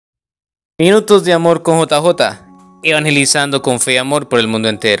Minutos de amor con JJ, evangelizando con fe y amor por el mundo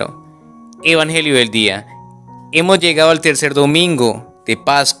entero. Evangelio del día. Hemos llegado al tercer domingo de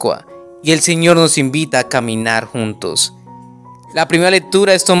Pascua y el Señor nos invita a caminar juntos. La primera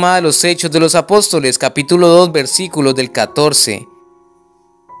lectura es tomada de los Hechos de los Apóstoles, capítulo 2, versículos del 14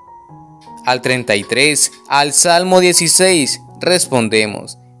 al 33. Al Salmo 16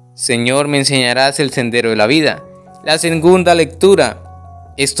 respondemos: Señor, me enseñarás el sendero de la vida. La segunda lectura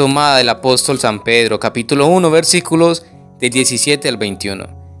es tomada del apóstol San Pedro, capítulo 1, versículos del 17 al 21.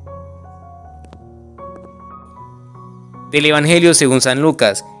 Del Evangelio según San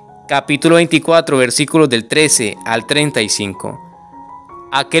Lucas, capítulo 24, versículos del 13 al 35.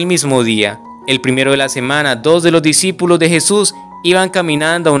 Aquel mismo día, el primero de la semana, dos de los discípulos de Jesús iban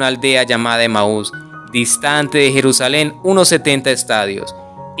caminando a una aldea llamada Emaús, distante de Jerusalén unos 70 estadios.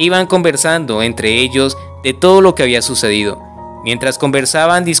 Iban conversando entre ellos de todo lo que había sucedido. Mientras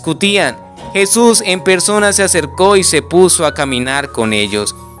conversaban, discutían. Jesús en persona se acercó y se puso a caminar con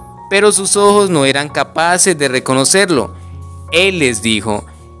ellos, pero sus ojos no eran capaces de reconocerlo. Él les dijo: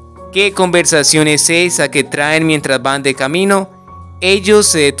 ¿Qué conversación es esa que traen mientras van de camino? Ellos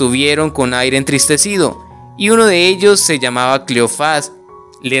se detuvieron con aire entristecido, y uno de ellos, se llamaba Cleofás,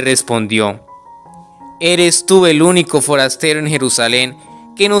 le respondió: ¿Eres tú el único forastero en Jerusalén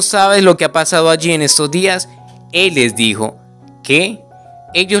que no sabes lo que ha pasado allí en estos días? Él les dijo: ¿Qué?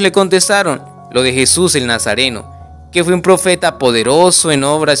 Ellos le contestaron: lo de Jesús el Nazareno, que fue un profeta poderoso en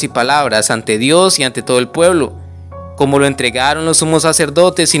obras y palabras ante Dios y ante todo el pueblo, como lo entregaron los sumos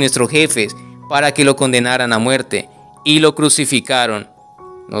sacerdotes y nuestros jefes para que lo condenaran a muerte, y lo crucificaron.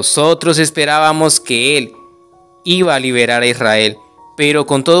 Nosotros esperábamos que él iba a liberar a Israel, pero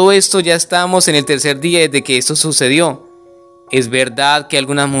con todo esto ya estamos en el tercer día desde que esto sucedió. Es verdad que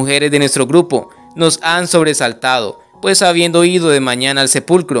algunas mujeres de nuestro grupo nos han sobresaltado, pues habiendo ido de mañana al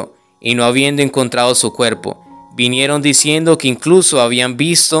sepulcro y no habiendo encontrado su cuerpo, vinieron diciendo que incluso habían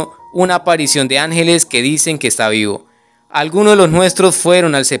visto una aparición de ángeles que dicen que está vivo. Algunos de los nuestros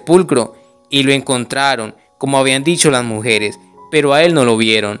fueron al sepulcro y lo encontraron, como habían dicho las mujeres, pero a él no lo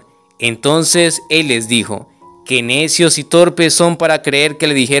vieron. Entonces él les dijo: qué necios y torpes son para creer que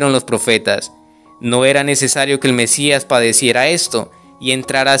le dijeron los profetas. ¿No era necesario que el Mesías padeciera esto y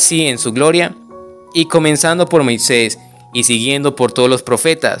entrara así en su gloria? Y comenzando por Moisés y siguiendo por todos los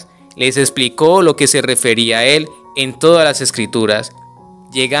profetas, les explicó lo que se refería a él en todas las escrituras.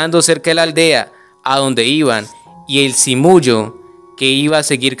 Llegando cerca de la aldea a donde iban, y el simullo que iba a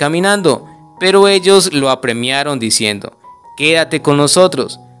seguir caminando, pero ellos lo apremiaron diciendo: quédate con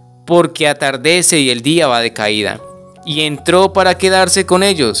nosotros, porque atardece y el día va de caída. Y entró para quedarse con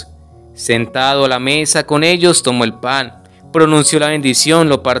ellos. Sentado a la mesa con ellos, tomó el pan, pronunció la bendición,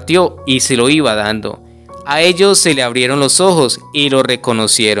 lo partió y se lo iba dando. A ellos se le abrieron los ojos y lo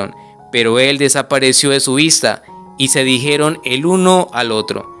reconocieron, pero él desapareció de su vista, y se dijeron el uno al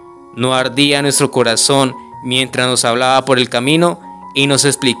otro: ¿no ardía nuestro corazón mientras nos hablaba por el camino y nos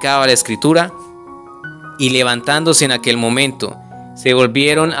explicaba la escritura? Y levantándose en aquel momento, se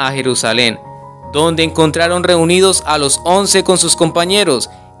volvieron a Jerusalén, donde encontraron reunidos a los 11 con sus compañeros,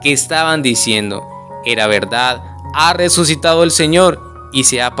 que estaban diciendo: era verdad, ha resucitado el Señor y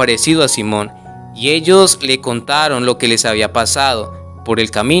se ha aparecido a Simón. Y ellos le contaron lo que les había pasado por el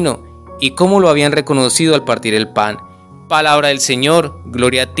camino y cómo lo habían reconocido al partir el pan. Palabra del Señor,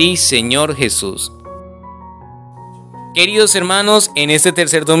 gloria a ti, Señor Jesús. Queridos hermanos, en este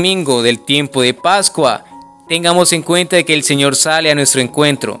tercer domingo del tiempo de Pascua, tengamos en cuenta de que el Señor sale a nuestro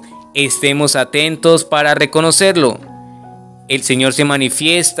encuentro. Estemos atentos para reconocerlo. El Señor se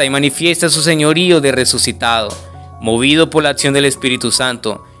manifiesta y manifiesta su señorío de resucitado, movido por la acción del Espíritu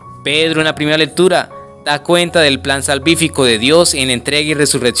Santo. Pedro, en la primera lectura, da cuenta del plan salvífico de Dios en la entrega y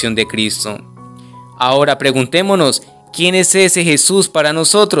resurrección de Cristo. Ahora preguntémonos: ¿quién es ese Jesús para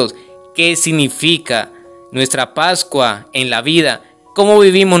nosotros? ¿Qué significa nuestra Pascua en la vida? ¿Cómo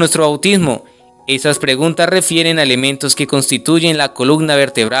vivimos nuestro bautismo? Esas preguntas refieren a elementos que constituyen la columna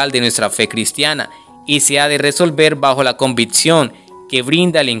vertebral de nuestra fe cristiana y se ha de resolver bajo la convicción que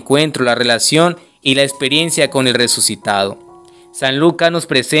brinda el encuentro, la relación y la experiencia con el resucitado. San Lucas nos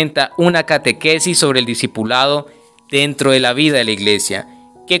presenta una catequesis sobre el discipulado dentro de la vida de la Iglesia,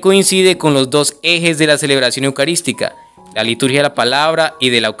 que coincide con los dos ejes de la celebración eucarística, la liturgia de la palabra y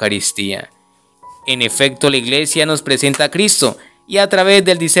de la Eucaristía. En efecto, la Iglesia nos presenta a Cristo y a través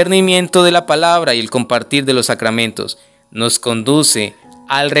del discernimiento de la palabra y el compartir de los sacramentos, nos conduce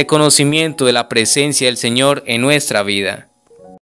al reconocimiento de la presencia del Señor en nuestra vida.